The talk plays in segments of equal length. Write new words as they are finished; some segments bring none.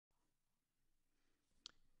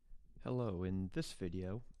Hello, in this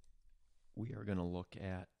video we are going to look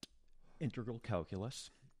at integral calculus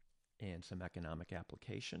and some economic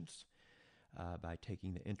applications by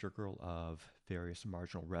taking the integral of various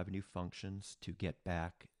marginal revenue functions to get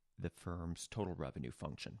back the firm's total revenue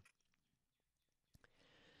function.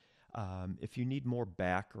 If you need more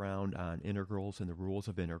background on integrals and the rules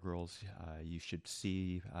of integrals, you should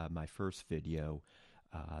see my first video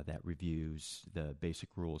that reviews the basic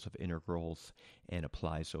rules of integrals and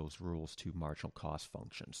applies those rules to marginal cost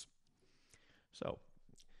functions. So,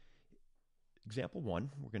 example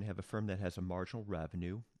 1, we're going to have a firm that has a marginal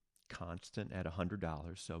revenue constant at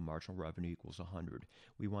 $100, so marginal revenue equals 100.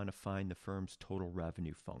 We want to find the firm's total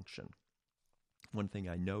revenue function. One thing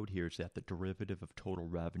I note here is that the derivative of total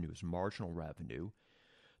revenue is marginal revenue.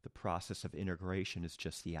 The process of integration is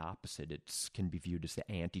just the opposite. It can be viewed as the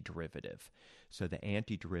antiderivative. So the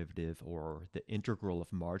antiderivative, or the integral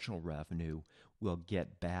of marginal revenue, will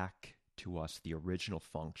get back to us the original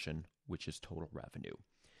function, which is total revenue.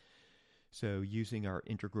 So using our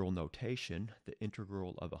integral notation, the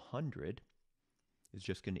integral of 100 is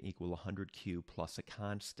just going to equal 100q plus a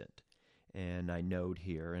constant. And I note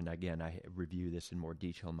here, and again I review this in more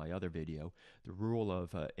detail in my other video, the rule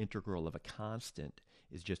of integral of a constant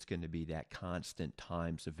is just going to be that constant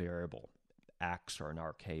times a variable. X, or in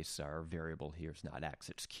our case, our variable here is not x,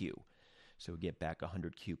 it's q. So we get back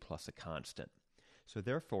 100q plus a constant. So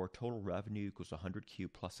therefore, total revenue equals 100q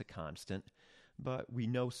plus a constant, but we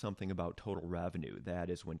know something about total revenue. That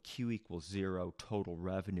is, when q equals 0, total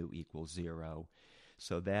revenue equals 0.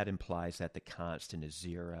 So that implies that the constant is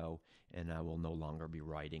 0, and I will no longer be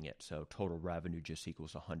writing it. So total revenue just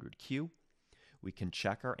equals 100q. We can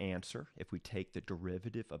check our answer. If we take the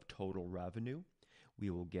derivative of total revenue, we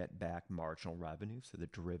will get back marginal revenue. So the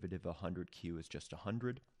derivative of 100q is just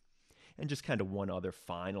 100. And just kind of one other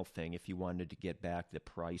final thing, if you wanted to get back the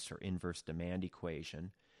price or inverse demand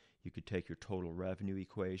equation, you could take your total revenue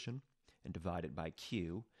equation and divide it by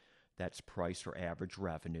q. That's price or average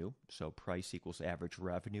revenue. So price equals average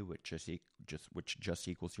revenue, which just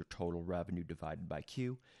equals your total revenue divided by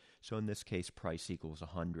Q. So in this case, price equals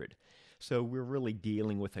 100. So we're really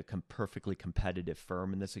dealing with a perfectly competitive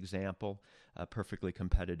firm in this example. A perfectly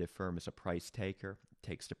competitive firm is a price taker,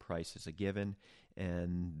 takes the price as a given,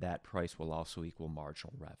 and that price will also equal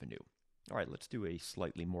marginal revenue. All right, let's do a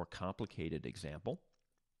slightly more complicated example.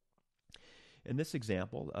 In this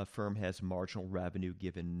example, a firm has marginal revenue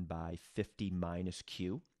given by 50 minus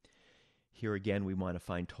Q. Here again, we want to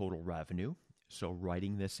find total revenue. So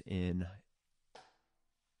writing this in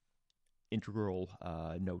integral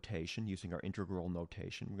notation, using our integral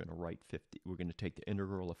notation, we're going to take the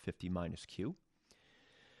integral of 50 minus Q.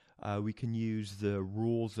 We can use the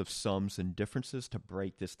rules of sums and differences to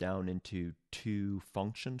break this down into two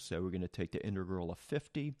functions. So we're going to take the integral of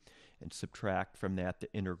 50 and subtract from that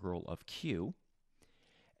the integral of q.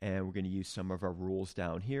 And we're going to use some of our rules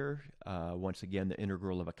down here. Once again, the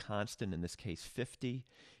integral of a constant, in this case 50,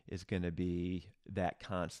 is going to be that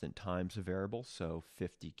constant times a variable. So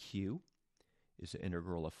 50q is the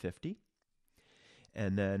integral of 50.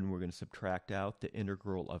 And then we're going to subtract out the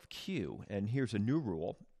integral of q. And here's a new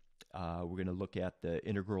rule. We're going to look at the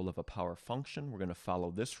integral of a power function. We're going to follow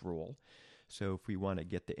this rule. So if we want to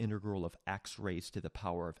get the integral of x raised to the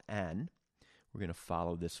power of n, we're going to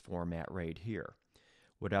follow this format right here.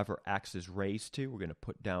 Whatever x is raised to, we're going to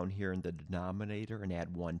put down here in the denominator and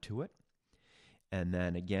add 1 to it. And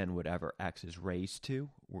then again, whatever x is raised to,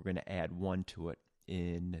 we're going to add 1 to it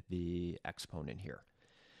in the exponent here.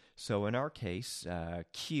 So in our case,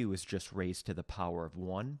 q is just raised to the power of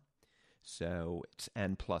 1. So it's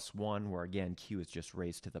n plus 1, where again, q is just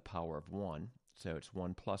raised to the power of 1. So it's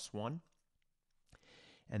 1 plus 1.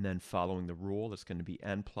 And then following the rule, it's going to be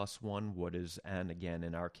n plus 1. What is n? Again,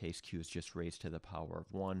 in our case, q is just raised to the power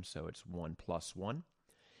of 1, so it's 1 plus 1.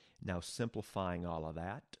 Now simplifying all of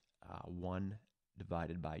that, 1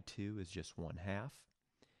 divided by 2 is just 1/2.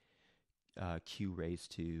 Q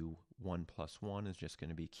raised to 1 plus 1 is just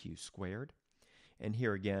going to be q squared. And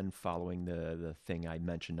here again, following the thing I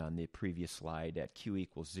mentioned on the previous slide, at q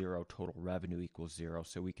equals 0, total revenue equals 0,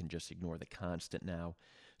 so we can just ignore the constant now.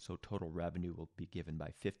 So total revenue will be given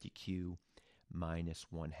by 50q minus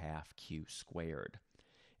 1/2 q squared.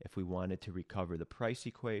 If we wanted to recover the price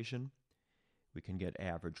equation, we can get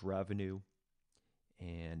average revenue.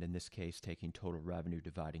 And in this case, taking total revenue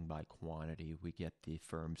dividing by quantity, we get the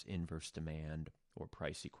firm's inverse demand or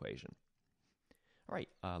price equation. All right,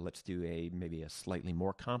 let's do maybe a slightly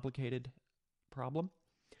more complicated problem.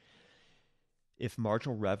 If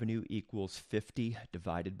marginal revenue equals 50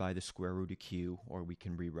 divided by the square root of q, or we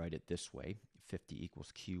can rewrite it this way, 50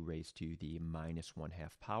 equals Q raised to the minus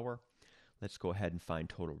 1/2 power. Let's go ahead and find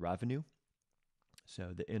total revenue.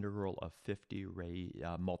 So the integral of 50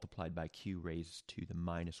 multiplied by Q raised to the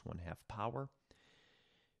minus 1/2 power.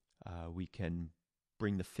 We can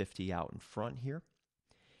bring the 50 out in front here,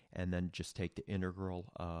 and then just take the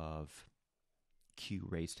integral of Q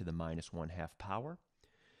raised to the minus 1/2 power.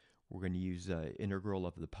 We're going to use the integral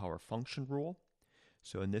of the power function rule.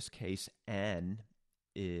 So in this case, n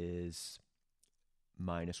is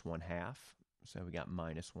minus 1/2. So we got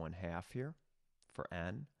minus 1/2 here for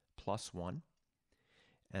n plus 1.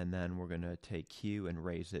 And then we're going to take Q and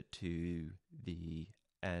raise it to the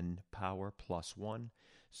n power plus 1.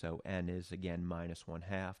 So n is again minus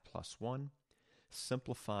 1/2 plus 1.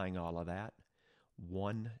 Simplifying all of that,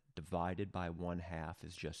 1 divided by 1/2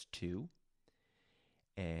 is just 2.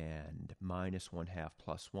 And minus 1/2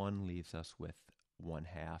 plus 1 leaves us with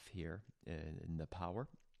 1/2 here in the power.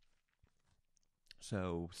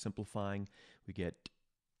 So simplifying, we get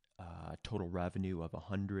total revenue of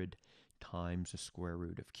 100 times the square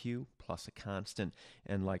root of Q plus a constant.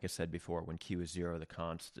 And like I said before, when Q is 0,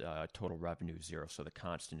 the total revenue is 0, so the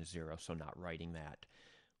constant is 0, so not writing that.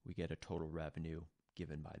 We get a total revenue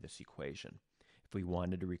given by this equation. If we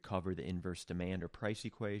wanted to recover the inverse demand or price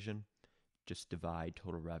equation, just divide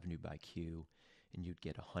total revenue by Q, and you'd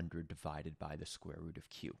get 100 divided by the square root of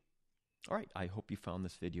Q. All right, I hope you found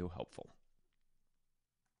this video helpful.